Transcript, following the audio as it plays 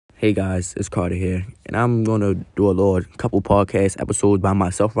Hey guys, it's Carter here, and I'm gonna do a couple podcast episodes by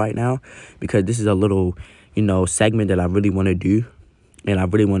myself right now because this is a little, segment that I really want to do, and I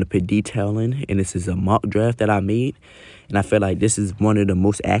really want to put detail in. And this is a mock draft that I made, and I feel like this is one of the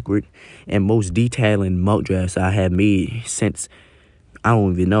most accurate and most detailing mock drafts I have made since I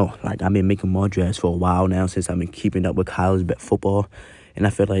don't even know. Like I've been making mock drafts for a while now since I've been keeping up with college football, and I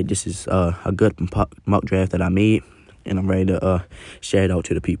feel like this is a good mock draft that I made. And I'm ready to share it out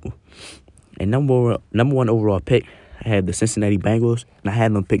to the people. And number one overall pick, I had the Cincinnati Bengals, and I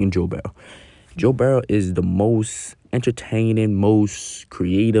had them picking Joe Burrow. Joe Burrow is the most entertaining, most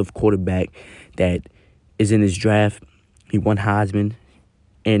creative quarterback that is in this draft. He won Heisman,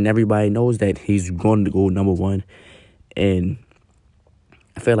 and everybody knows that he's going to go number one. And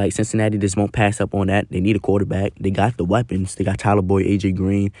I feel like Cincinnati just won't pass up on that. They need a quarterback. They got the weapons. They got Tyler Boyd, A.J.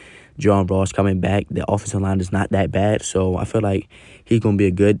 Green, John Ross coming back. The offensive line is not that bad. So I feel like he's going to be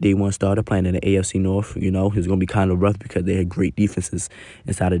a good day one starter playing in the AFC North. He's going to be kind of rough because they had great defenses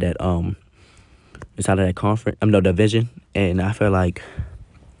inside of that division. And I feel like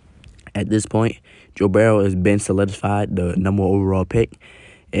at this point, Joe Burrow has been solidified, the number one overall pick,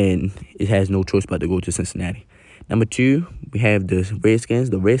 and it has no choice but to go to Cincinnati. Number two, we have the Redskins.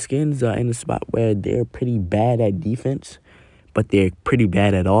 The Redskins are in a spot where they're pretty bad at defense, but they're pretty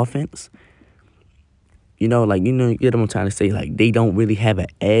bad at offense. You get what I'm trying to say? Like, they don't really have an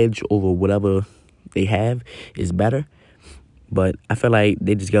edge over whatever they have is better. But I feel like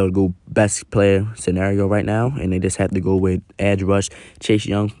they just got to go best player scenario right now, and they just have to go with edge rush. Chase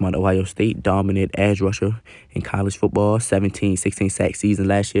Young from Ohio State, dominant edge rusher in college football, 16 sack season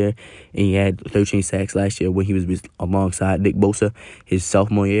last year, and he had 13 sacks last year when he was alongside Nick Bosa his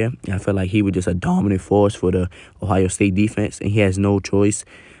sophomore year. And I feel like he was just a dominant force for the Ohio State defense, and he has no choice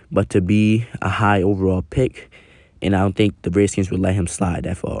but to be a high overall pick, and I don't think the Redskins would let him slide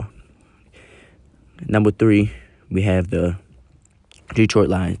that far. Number three, we have the Detroit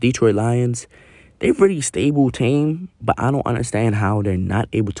Lions. Detroit Lions, they're a pretty stable team, but I don't understand how they're not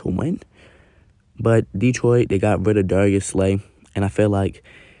able to win. But Detroit, they got rid of Darius Slay, and I feel like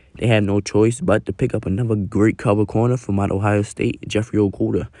they had no choice but to pick up another great cover corner from out Ohio State, Jeffrey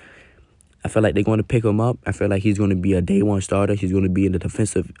Okudah. I feel like they're going to pick him up. I feel like he's going to be a day one starter. He's going to be in the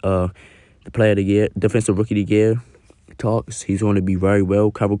defensive player of the year, defensive rookie of the year talks. He's going to be very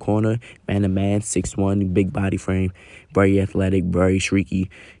well cover corner, man to man, 6'1", big body frame, very athletic, very shrieky.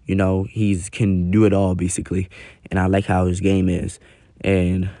 He can do it all basically, and I like how his game is,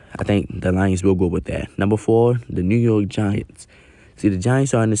 and I think the Lions will go with that. Number four, the New York Giants. See, the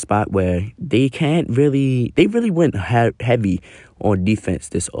Giants are in a spot where they really went heavy on defense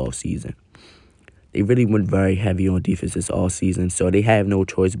this offseason. They really went very heavy on defense this offseason, so they have no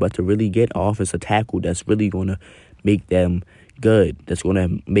choice but to really get offensive tackle that's really going to make them good. That's going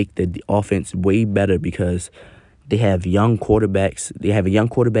to make the offense way better because they have young quarterbacks. They have a young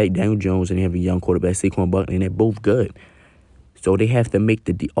quarterback, Daniel Jones, and they have a young quarterback, Saquon Barkley, and they're both good. So they have to make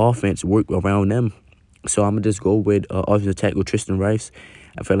the offense work around them. So I'm going to just go with offensive tackle Tristan Rice.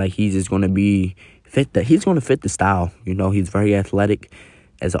 I feel like he's just going to he's going to fit the style. He's very athletic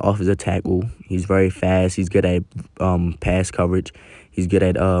as an offensive tackle. He's very fast. He's good at pass coverage. He's good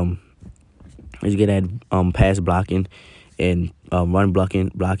at pass blocking and run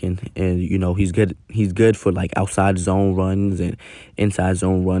blocking, and he's good for like outside zone runs and inside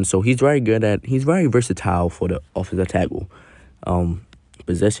zone runs. So he's very versatile for the offensive tackle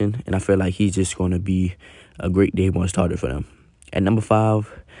position, and I feel like he's just going to be a great day one starter for them. At number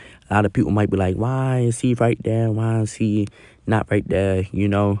five, a lot of people might be like, why is he right there? Why is he not right there?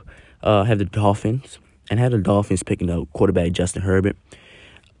 Have the Dolphins, and have the Dolphins picking up quarterback Justin Herbert.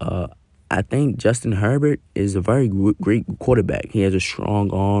 I think Justin Herbert is a very great quarterback. He has a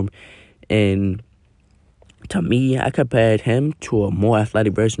strong arm, and to me, I compared him to a more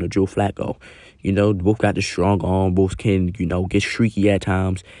athletic version of Joe Flacco. Both got the strong arm. Both can, get shrieky at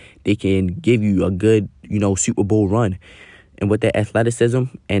times. They can give you a good, Super Bowl run. And with that athleticism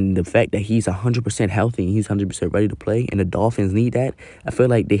and the fact that he's 100% healthy and he's 100% ready to play, and the Dolphins need that, I feel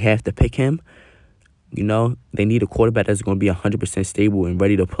like they have to pick him. They need a quarterback that's going to be 100% stable and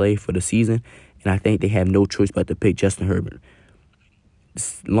ready to play for the season. And I think they have no choice but to pick Justin Herbert.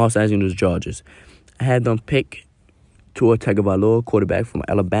 Los Angeles Chargers. I had them pick Tua Tagovailoa, quarterback from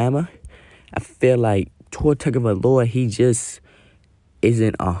Alabama. I feel like Tua Tagovailoa, he just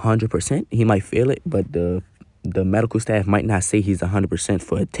isn't 100%. He might feel it, but the medical staff might not say he's 100%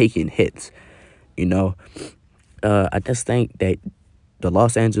 for taking hits. I just think that the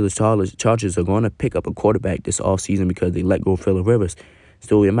Los Angeles Chargers are going to pick up a quarterback this offseason because they let go of Phillip Rivers.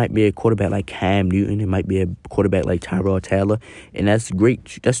 So it might be a quarterback like Cam Newton. It might be a quarterback like Tyrod Taylor. And that's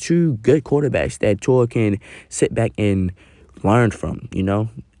great. That's two good quarterbacks that Tua can sit back and learn from,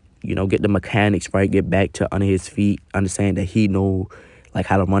 get the mechanics right, get back to under his feet, understand that he know like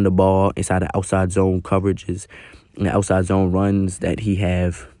how to run the ball inside the outside zone coverages and the outside zone runs that he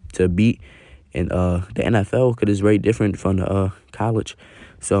have to beat. And the NFL, because it's very different from the college.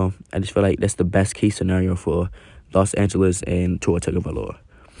 So I just feel like that's the best case scenario for Los Angeles and Tua Tagovailoa.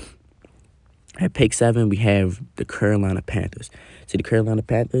 At pick 7, we have the Carolina Panthers. So the Carolina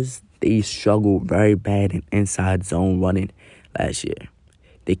Panthers, they struggled very bad in inside zone running last year.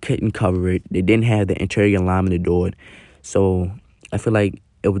 They couldn't cover it. They didn't have the interior lineman to do it. So I feel like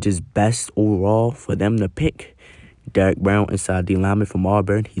it was just best overall for them to pick Derek Brown, inside D lineman from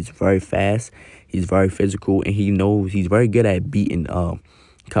Auburn. He's very fast. He's very physical, and he knows he's very good at beating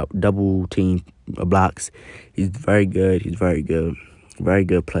double team blocks. He's very good. He's very good. Very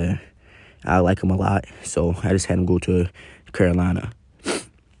good player. I like him a lot, so I just had him go to Carolina.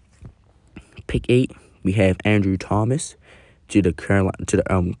 Pick 8, we have Andrew Thomas to the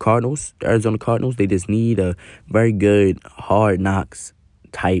Cardinals, the Arizona Cardinals. They just need a very good hard knocks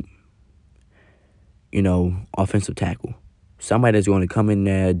type, offensive tackle. Somebody that's going to come in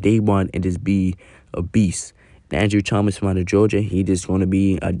there day one and just be a beast. Andrew Thomas from out of Georgia, he just going to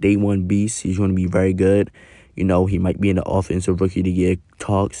be a day one beast. He's going to be very good. He might be in the offensive rookie of the year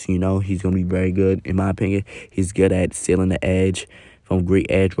talks. He's going to be very good, in my opinion. He's good at stealing the edge from great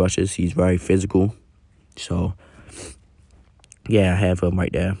edge rushes. He's very physical. So, yeah, I have him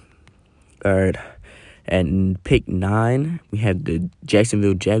right there. All right. And pick 9, we have the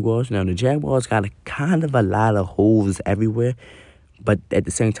Jacksonville Jaguars. Now, the Jaguars got a lot of holes everywhere, but at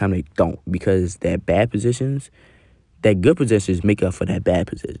the same time, they don't, because their bad positions, their good positions make up for their bad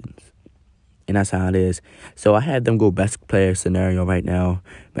positions. And that's how it is. So I had them go best player scenario right now,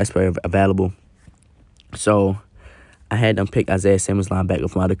 best player available. So I had them pick Isaiah Simmons, linebacker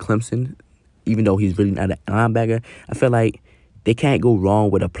from out of Clemson. Even though he's really not a linebacker, I feel like they can't go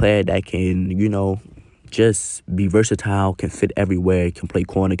wrong with a player that can, just be versatile, can fit everywhere, can play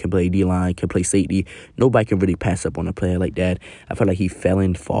corner, can play D-line, can play safety. Nobody can really pass up on a player like that. I feel like he fell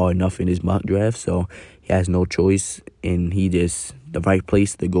in far enough in his mock draft, so he has no choice, and he just the right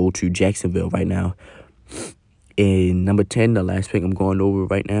place to go to Jacksonville right now. In number 10, the last pick I'm going over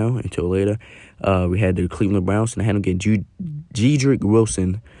right now until later, we had the Cleveland Browns, and I had them get Jedrick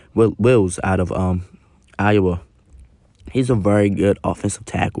Wills out of Iowa. He's a very good offensive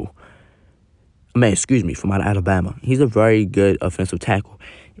tackle. From out of Alabama. He's a very good offensive tackle.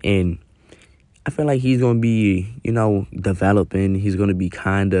 And I feel like he's going to be, developing. He's going to be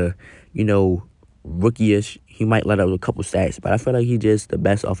kind of, rookie-ish. He might let out a couple stats, but I feel like he's just the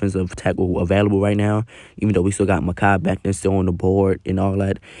best offensive tackle available right now, even though we still got Mekhi back there still on the board and all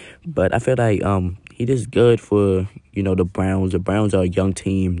that. But I feel like he just good for, the Browns. The Browns are a young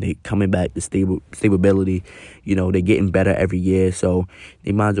team. They coming back to stability. They're getting better every year. So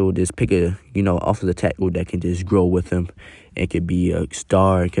they might as well just pick a, offensive tackle that can just grow with him and can be a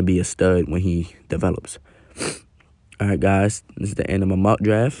star, can be a stud when he develops. All right, guys. This is the end of my mock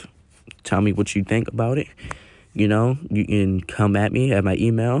draft. Tell me what you think about it. You can come at me at my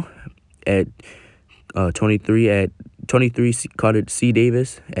email at 23 Carter C.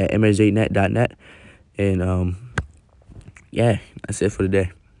 Davis at msjnet.net. And, that's it for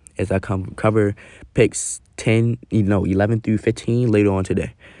today. As I cover picks 11 through 15 later on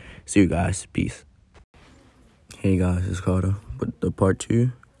today. See you guys. Peace. Hey guys, it's Carter with the part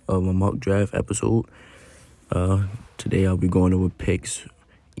 2 of my mock draft episode. Today I'll be going over picks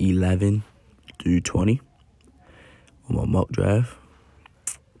 11 through 20 on my mock draft.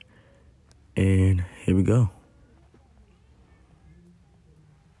 And here we go.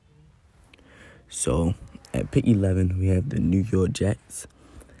 So, at pick 11, we have the New York Jets.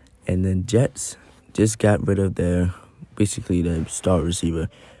 And the Jets just got rid of their star receiver,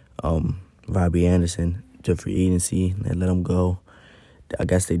 Robbie Anderson, to free agency. They let him go. I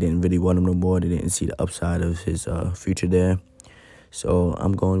guess they didn't really want him no more. They didn't see the upside of his future there. So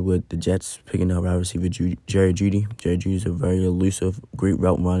I'm going with the Jets picking up wide receiver Jerry Jeudy. Jerry Jeudy is a very elusive, great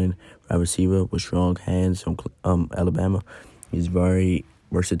route running wide receiver with strong hands from Alabama. He's very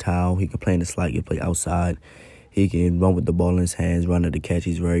versatile. He can play in the slot. He can play outside. He can run with the ball in his hands, run at the catch.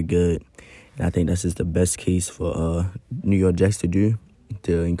 He's very good. And I think that's just the best case for New York Jets to do,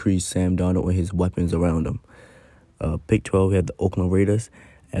 to increase Sam Darnold and his weapons around him. Pick 12, we have the Oakland Raiders.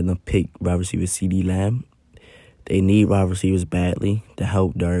 And the pick wide receiver CeeDee Lamb. They need wide receivers badly to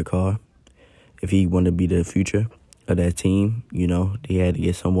help Derek Carr. If he want to be the future of that team, they had to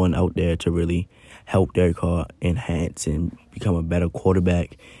get someone out there to really help Derek Carr enhance and become a better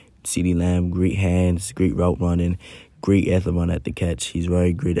quarterback. CeeDee Lamb, great hands, great route running, great athlete run at the catch. He's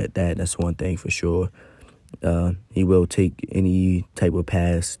very great at that. That's one thing for sure. He will take any type of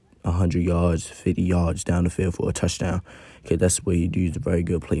pass 100 yards, 50 yards down the field for a touchdown, because that's what he do. He's a very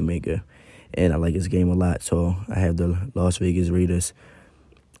good playmaker, and I like his game a lot. So I have the Las Vegas Raiders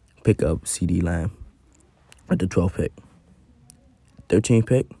pick up CeeDee Lamb at the 12th pick. 13th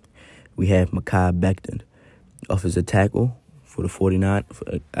pick, we have Mekhi Becton, offensive tackle for the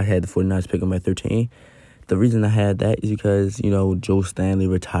 49ers. I had the 49ers pick him at 13. The reason I had that is because, Joe Stanley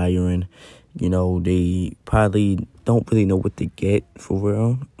retiring, they probably don't really know what to get for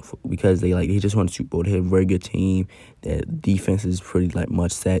real, because they just won the Super Bowl. They have a very good team. Their defense is pretty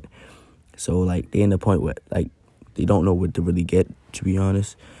much set. So they're in the point where they don't know what to really get, to be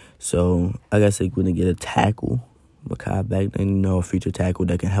honest. So I guess they're going to get a tackle, Mekhi Becton, a future tackle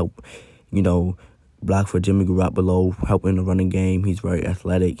that can help, block for Jimmy Garoppolo, help in the running game. He's very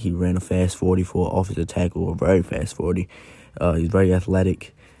athletic. He ran a fast 40 for an offensive tackle, a very fast 40. He's very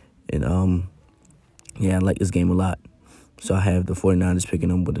athletic. And, I like this game a lot. So I have the 49ers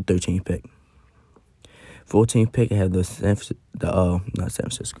picking him with the 13th pick. 14th pick, I have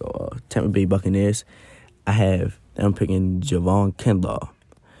Tampa Bay Buccaneers. I have them picking Javon Kinlaw.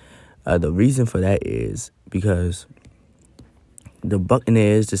 The reason for that is because the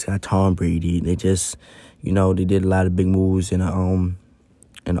Buccaneers just got Tom Brady. They just, they did a lot of big moves in the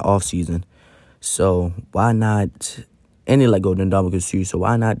offseason. So why not? And they let go of Ndamukong Suh. So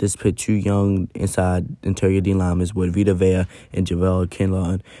why not just put two young interior D linemen with Vita Vea and Javon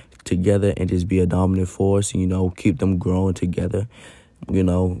Kinlaw together and just be a dominant force and, keep them growing together.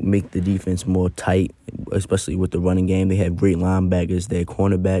 Make the defense more tight, especially with the running game. They have great linebackers, their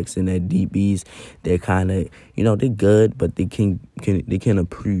cornerbacks, and their DBs. They're kind of, they're good, but they can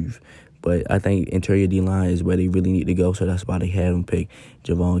improve. But I think interior D-line is where they really need to go, so that's why they had them pick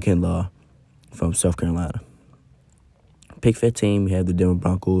Javon Kinlaw from South Carolina. Pick 15, we have the Denver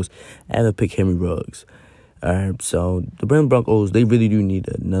Broncos. I have to pick Henry Ruggs. All right, so the Denver Broncos, they really do need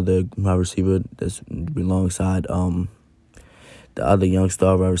another wide receiver that's alongside the other young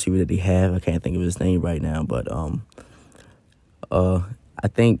star wide receiver that they have. I can't think of his name right now, but I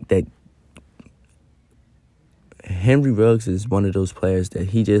think that Henry Ruggs is one of those players that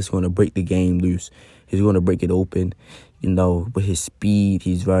he just going to break the game loose. He's going to break it open, with his speed.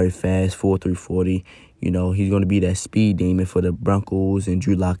 He's very fast, 4.3 40. He's going to be that speed demon for the Broncos and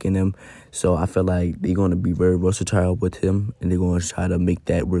Drew Lock in them. So I feel like they're going to be very versatile with him, and they're going to try to make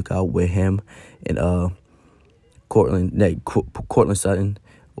that work out with him and Cortland Sutton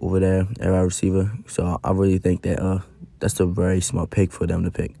over there at wide receiver. So I really think that that's a very smart pick for them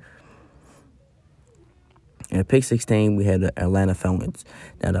to pick. At pick 16, we had the Atlanta Falcons.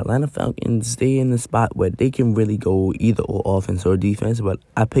 Now, the Atlanta Falcons, they in the spot where they can really go either or offense or defense, but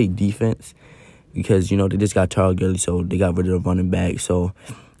I pick defense because, they just got Charles Gurley, so they got rid of the running back. So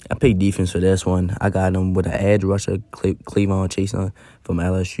I picked defense for this one. I got him with an edge rusher, Cleavon Chason from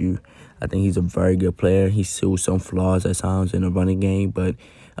LSU. I think he's a very good player. He shows some flaws at times in the running game, but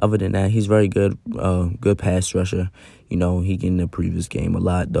other than that, he's very good, good pass rusher. He can improve his game a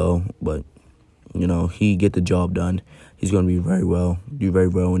lot, though, but, he get the job done. He's going to do very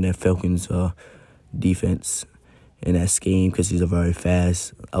well in that Falcons defense in that scheme because he's a very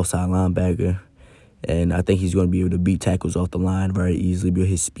fast outside linebacker. And I think he's going to be able to beat tackles off the line very easily with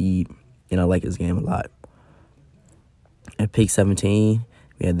his speed, and I like his game a lot. At pick 17,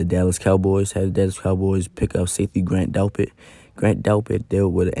 we had the Dallas Cowboys. Had the Dallas Cowboys pick up safety Grant Delpit. Grant Delpit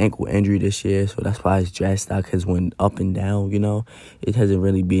dealt with an ankle injury this year, so that's why his draft stock has went up and down, It hasn't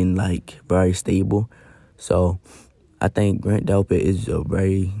really been, very stable. So I think Grant Delpit is a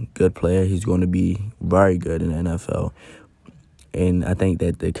very good player. He's going to be very good in the NFL. And I think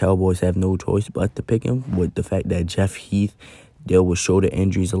that the Cowboys have no choice but to pick him with the fact that Jeff Heath dealt with shoulder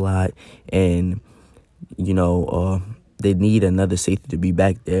injuries a lot. And, they need another safety to be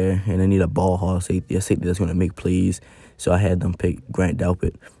back there, and they need a ball hawk safety, a safety that's going to make plays. So I had them pick Grant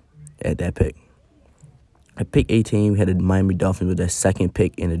Delpit at that pick. At pick 18, we had the Miami Dolphins with their second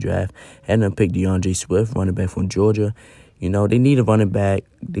pick in the draft. Had them pick DeAndre Swift, running back from Georgia. They need a running back.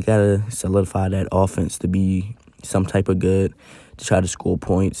 They got to solidify that offense to be some type of good, to try to score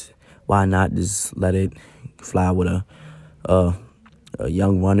points. Why not just let it fly with a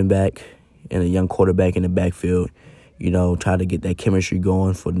young running back and a young quarterback in the backfield? Try to get that chemistry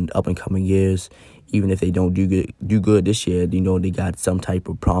going for the up-and-coming years. Even if they don't do good this year, they got some type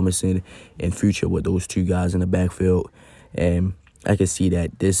of promising in future with those two guys in the backfield. And I can see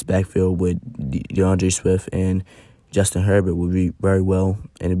that this backfield with DeAndre Swift and Justin Herbert will be very well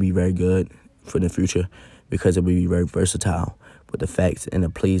and it'll be very good for the future. because it will be very versatile with the facts and the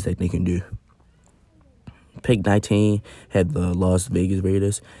plays that they can do. Pick 19 had the Las Vegas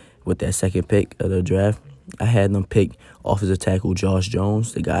Raiders with that second pick of the draft. I had them pick offensive tackle Josh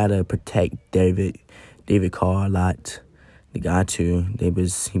Jones, the guy to protect David Carr a lot. The guy too. He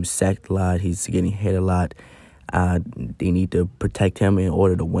was sacked a lot. He's getting hit a lot. They need to protect him in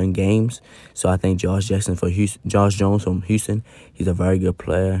order to win games. So I think Josh Jones from Houston, he's a very good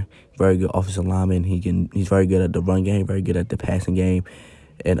player, very good offensive lineman. He's very good at the run game, very good at the passing game.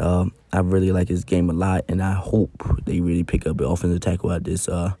 And I really like his game a lot, and I hope they really pick up an offensive tackle at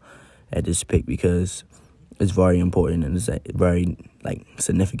this pick, because it's very important and it's a very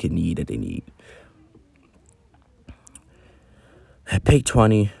significant need that they need. At pick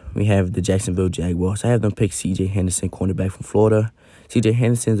 20, we have the Jacksonville Jaguars. I have them pick C.J. Henderson, cornerback from Florida. C.J.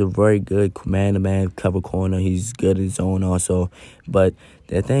 Henderson is a very good man-to-man cover corner. He's good in zone also. But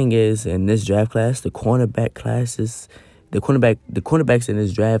the thing is, in this draft class, the cornerbacks in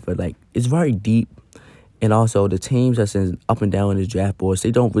this draft are it's very deep. And also the teams that's up and down in this draft boards,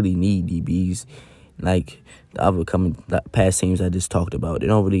 they don't really need DBs. Like the past teams I just talked about, they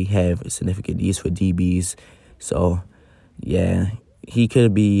don't really have significant needs for DBs. So, yeah, he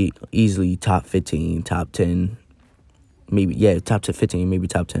could be easily top 15, top 10, top 15, maybe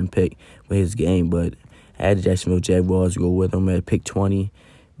top 10 pick with his game. But I had the Jacksonville Jaguars go with him at pick 20.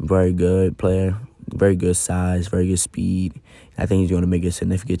 Very good player, very good size, very good speed. I think he's going to make a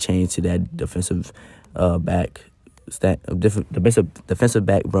significant change to that defensive defensive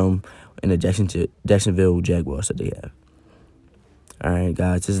back room in the Jacksonville Jaguars that they have. All right,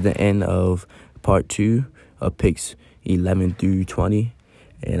 guys, this is the end of part 2 of picks 11 through 20,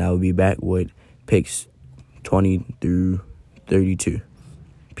 and I will be back with picks 20 through 32.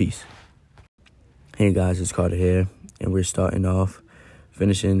 Peace. Hey guys, it's Carter here, and we're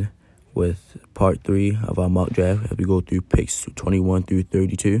finishing with part 3 of our mock draft as we go through picks 21 through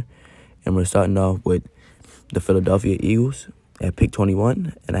 32, and we're starting off with the Philadelphia Eagles at pick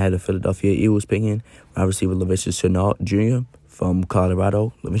 21, and I had the Philadelphia Eagles picking wide receiver Laviska Shenault Jr. from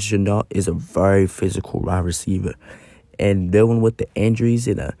Colorado. Laviska Shenault is a very physical wide receiver. And dealing with the injuries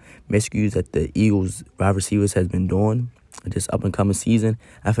and the miscues that the Eagles wide receivers has been doing this up-and-coming season,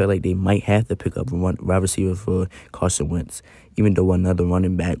 I feel like they might have to pick up a wide receiver for Carson Wentz, even though another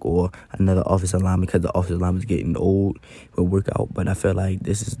running back or another offensive lineman, because the offensive lineman is getting old, will work out. But I feel like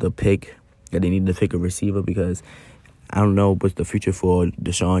this is the pick that they need to pick a receiver, because I don't know what's the future for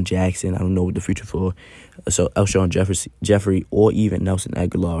Deshaun Jackson. I don't know what the future for Alshon Jeffrey or even Nelson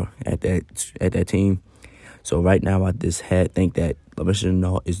Aguilar at that team. So right now, I just think that Laviska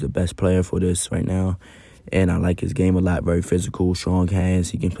Shenault is the best player for this right now. And I like his game a lot. Very physical, strong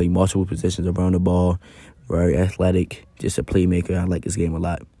hands. He can play multiple positions around the ball. Very athletic. Just a playmaker. I like his game a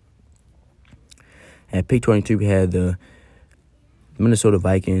lot. At pick 22, we had the Minnesota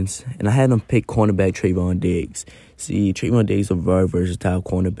Vikings. And I had them pick cornerback Trayvon Diggs. See, Trayvon Diggs is a very versatile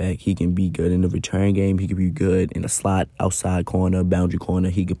cornerback. He can be good in the return game. He can be good in the slot, outside corner, boundary corner.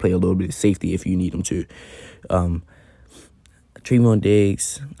 He can play a little bit of safety if you need him to. Trayvon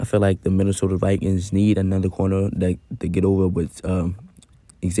Diggs, I feel like the Minnesota Vikings need another corner to get over with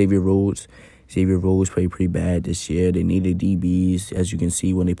Xavier Rhodes. Xavier Rhodes played pretty bad this year. They needed DBs, as you can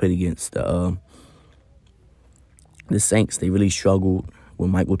see when they played against the Saints. They really struggled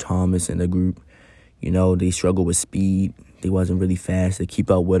with Michael Thomas and the group. You know, they struggled with speed. They wasn't really fast to keep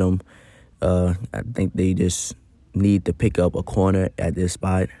up with them. I think they just need to pick up a corner at this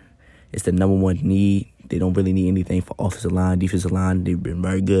spot. It's the number one need. They don't really need anything for offensive line, defensive line. They've been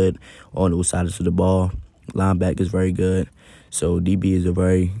very good on those sides of the ball. Linebacker is very good. So DB is a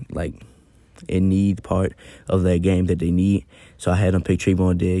very, in need part of their game that they need. So I had them pick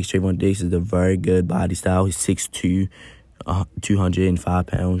Trayvon Diggs. Trayvon Diggs is a very good body style. He's 6'2", 205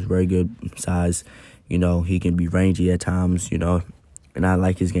 pounds, very good size. You know, he can be rangy at times, and I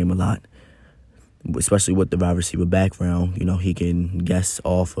like his game a lot, especially with the wide receiver background. You know, he can guess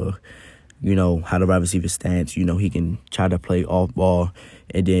off of, how the wide receiver stands. He can try to play off ball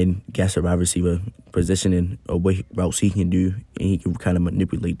and then guess the wide receiver positioning or what routes he can do, and he can kind of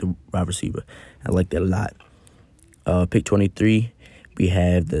manipulate the wide receiver. I like that a lot. Pick 23, we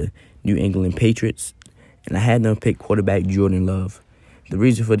have the New England Patriots, and I had them pick quarterback Jordan Love. The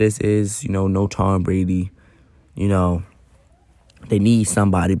reason for this is, no Tom Brady. They need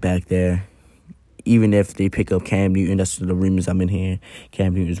somebody back there. Even if they pick up Cam Newton, that's the rumors I'm in here.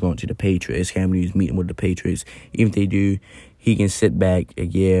 Cam Newton is going to the Patriots. Cam Newton is meeting with the Patriots. Even if they do, he can sit back a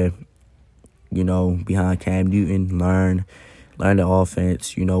year, behind Cam Newton, learn the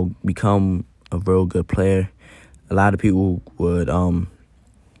offense, become a real good player. A lot of people would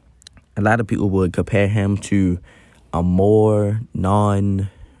a lot of people would compare him to a more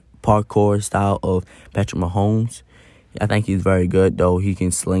non-parkour style of Patrick Mahomes. I think he's very good, though. He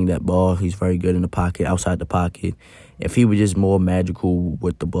can sling that ball. He's very good in the pocket, outside the pocket. If he was just more magical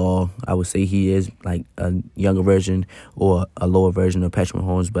with the ball, I would say he is like a younger version or a lower version of Patrick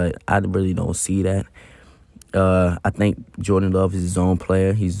Mahomes, but I really don't see that. I think Jordan Love is his own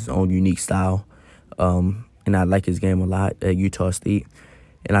player. He's his own unique style. And I like his game a lot at Utah State.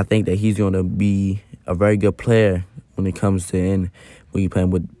 And I think that he's going to be a very good player when it comes to when you're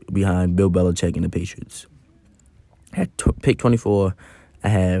playing behind Bill Belichick and the Patriots. At pick 24, I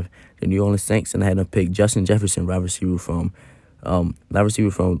have the New Orleans Saints, and I had them pick Justin Jefferson, wide receiver from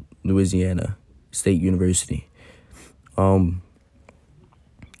Louisiana State University.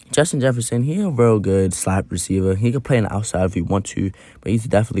 Justin Jefferson, he's a real good slot receiver. He can play on the outside if he wants to, but he's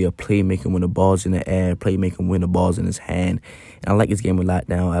definitely a playmaker when the ball's in the air, playmaker when the ball's in his hand. And I like his game a lot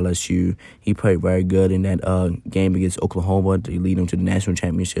down at LSU. He played very good in that game against Oklahoma to lead them to the national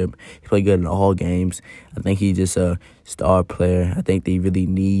championship. He played good in all games. I think he's just a star player. I think they really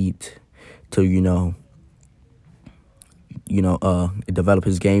need to, develop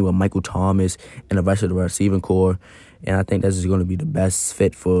his game with Michael Thomas and the rest of the receiving core. And I think this is going to be the best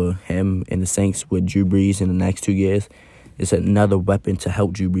fit for him and the Saints with Drew Brees in the next 2 years. It's another weapon to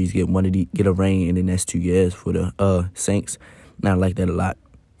help Drew Brees get a ring in the next 2 years for the Saints. And I like that a lot.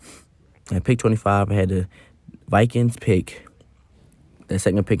 At pick 25, I had the Vikings pick. The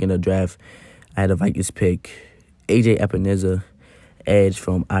second pick in the draft, I had the Vikings pick A.J. Epineza, edge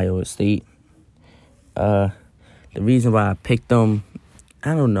from Iowa State. The reason why I picked them,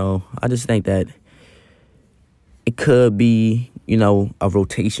 I don't know. I just think that it could be, a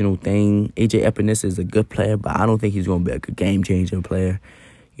rotational thing. A.J. Epineza is a good player, but I don't think he's going to be a good game-changer player.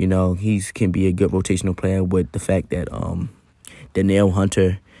 He can be a good rotational player with the fact that Danielle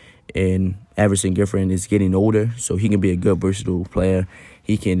Hunter and Everson Griffin is getting older, so he can be a good versatile player.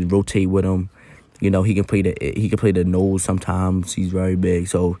 He can rotate with them. He can play the nose sometimes. He's very big,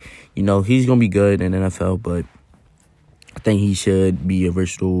 so he's gonna be good in the NFL. But I think he should be a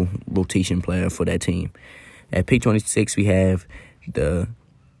versatile rotation player for that team. At pick 26, we have the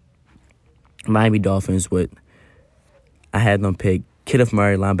Miami Dolphins. I had them pick Kenneth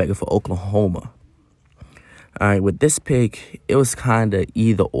Murray, linebacker for Oklahoma. All right, with this pick, it was kind of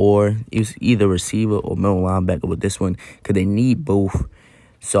either or. It was either receiver or middle linebacker with this one because they need both.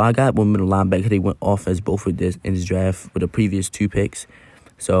 So I got one middle linebacker. They went offense both with this in this draft with the previous 2 picks.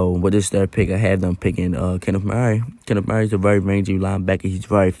 So with this third pick, I had them picking Kenneth Murray. Kenneth Murray is a very rangy linebacker. He's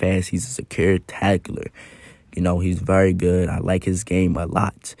very fast. He's a secure tackler. He's very good. I like his game a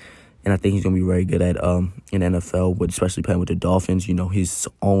lot. And I think he's going to be very good at in the NFL, especially playing with the Dolphins. His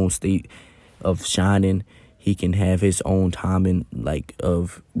own state of shining. He can have his own timing,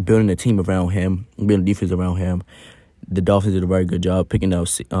 of building a team around him, building defense around him. The Dolphins did a very good job picking up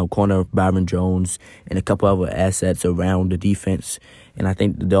corner Byron Jones and a couple other assets around the defense. And I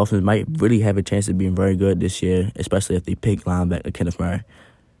think the Dolphins might really have a chance of being very good this year, especially if they pick linebacker Kenneth Murray.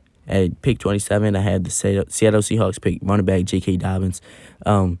 At pick 27, I had the Seattle Seahawks pick running back J.K. Dobbins.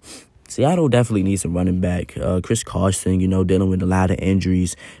 Seattle definitely needs a running back. Chris Carson, dealing with a lot of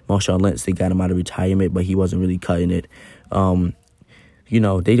injuries. Marshawn Lynch, they got him out of retirement, but he wasn't really cutting it.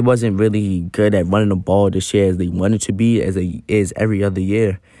 They wasn't really good at running the ball this year as they wanted to be, as they is every other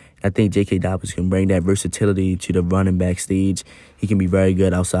year. I think J.K. Dobbins can bring that versatility to the running back stage. He can be very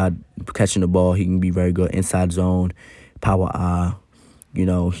good outside catching the ball. He can be very good inside zone, power eye.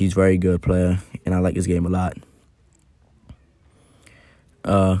 He's a very good player, and I like his game a lot.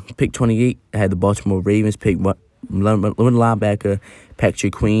 Pick 28, I had the Baltimore Ravens pick linebacker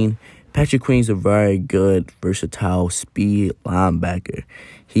Patrick Queen. Patrick Queen's a very good, versatile speed linebacker.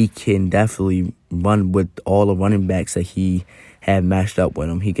 He can definitely run with all the running backs that he had matched up with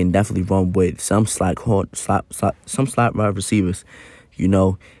him. He can definitely run with some slot wide receivers.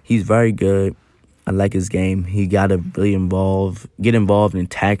 He's very good. I like his game. He got to really get involved in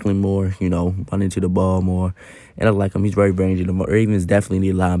tackling more, run into the ball more. And I like him. He's very rangy. The Ravens definitely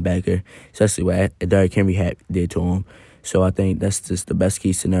need a linebacker, especially what Derrick Henry did to him. So I think that's just the best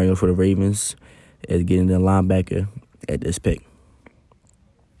case scenario for the Ravens is getting the linebacker at this pick.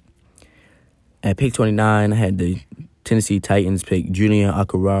 At pick 29, I had the Tennessee Titans pick Julian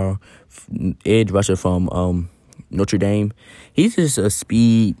Okwara, edge rusher from Notre Dame. He's just a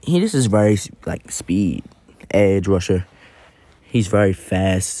speed. He just is very speed edge rusher. He's very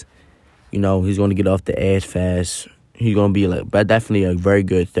fast. He's going to get off the edge fast. He's going to be definitely a very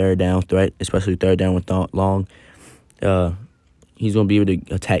good third down threat, especially third down with long. he's going to be able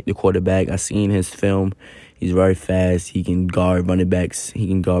to attack the quarterback. I've seen his film. He's very fast. He can guard running backs. He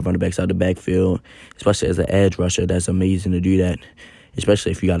can guard running backs out of the backfield, especially as an edge rusher. That's amazing to do that,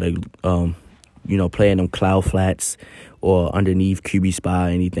 especially if you got to, play in them cloud flats or underneath QB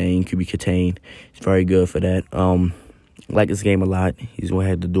spy, anything, QB contain. It's very good for that. Like this game a lot. He's going to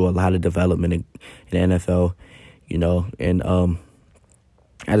have to do a lot of development in the NFL, and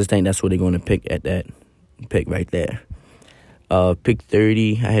I just think that's what they're going to pick at that pick right there. Pick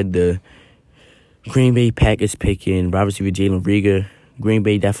 30, I had the Green Bay Packers picking wide receiver Jalen Reagor. Green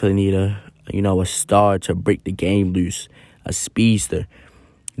Bay definitely need a star to break the game loose, a speedster.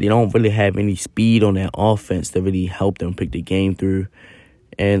 They don't really have any speed on that offense to really help them pick the game through.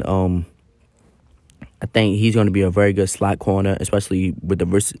 And I think he's going to be a very good slot corner, especially with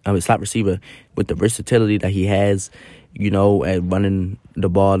the slot receiver, with the versatility that he has, at running the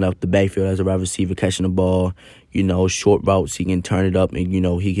ball out the backfield as a wide receiver, catching the ball, short routes. He can turn it up and,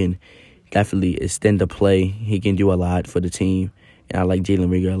 he can definitely extend the play. He can do a lot for the team, and I like Jalen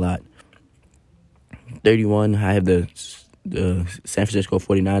Reagor a lot. 31, I have the San Francisco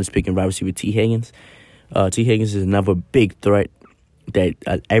 49ers picking wide receiver T. Higgins. T. Higgins is another big threat that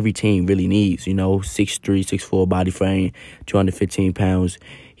every team really needs. 6'3", 6'4", body frame, 215 pounds.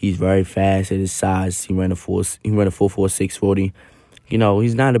 He's very fast at his size. He ran a 4.46 40.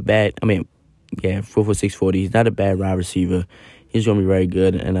 He's not a bad. 4.46 40. He's not a bad wide receiver. He's going to be very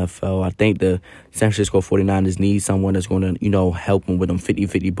good in NFL. I think the San Francisco 49ers need someone that's going to, help them with them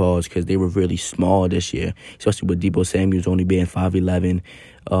 50-50 balls because they were really small this year, especially with Deebo Samuels only being 5'11".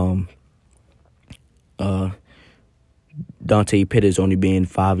 Dante Pettis only being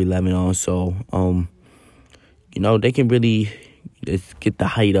 5'11" also. They can really just get the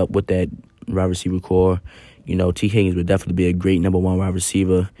height up with that wide receiver core. T. Higgins would definitely be a great number one wide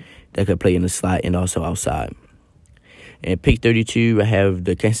receiver that could play in the slot and also outside. And pick 32, I have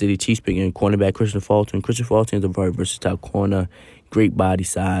the Kansas City Chiefs picking cornerback Christian Fulton. Christian Fulton is a very versatile corner, great body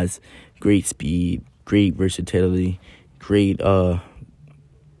size, great speed, great versatility, great at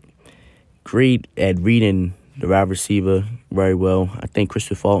reading the wide receiver very well. I think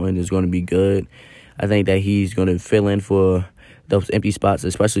Christian Fulton is going to be good. I think that he's going to fill in for those empty spots,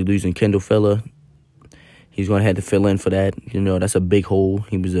 especially losing Kendall Fuller. He's going to have to fill in for that. That's a big hole.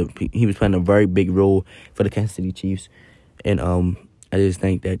 He was playing a very big role for the Kansas City Chiefs. And I just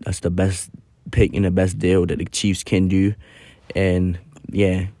think that that's the best pick and the best deal that the Chiefs can do. And,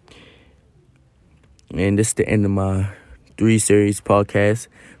 yeah. And this is the end of my 3-series podcast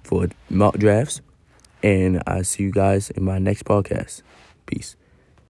for mock drafts. And I'll see you guys in my next podcast. Peace.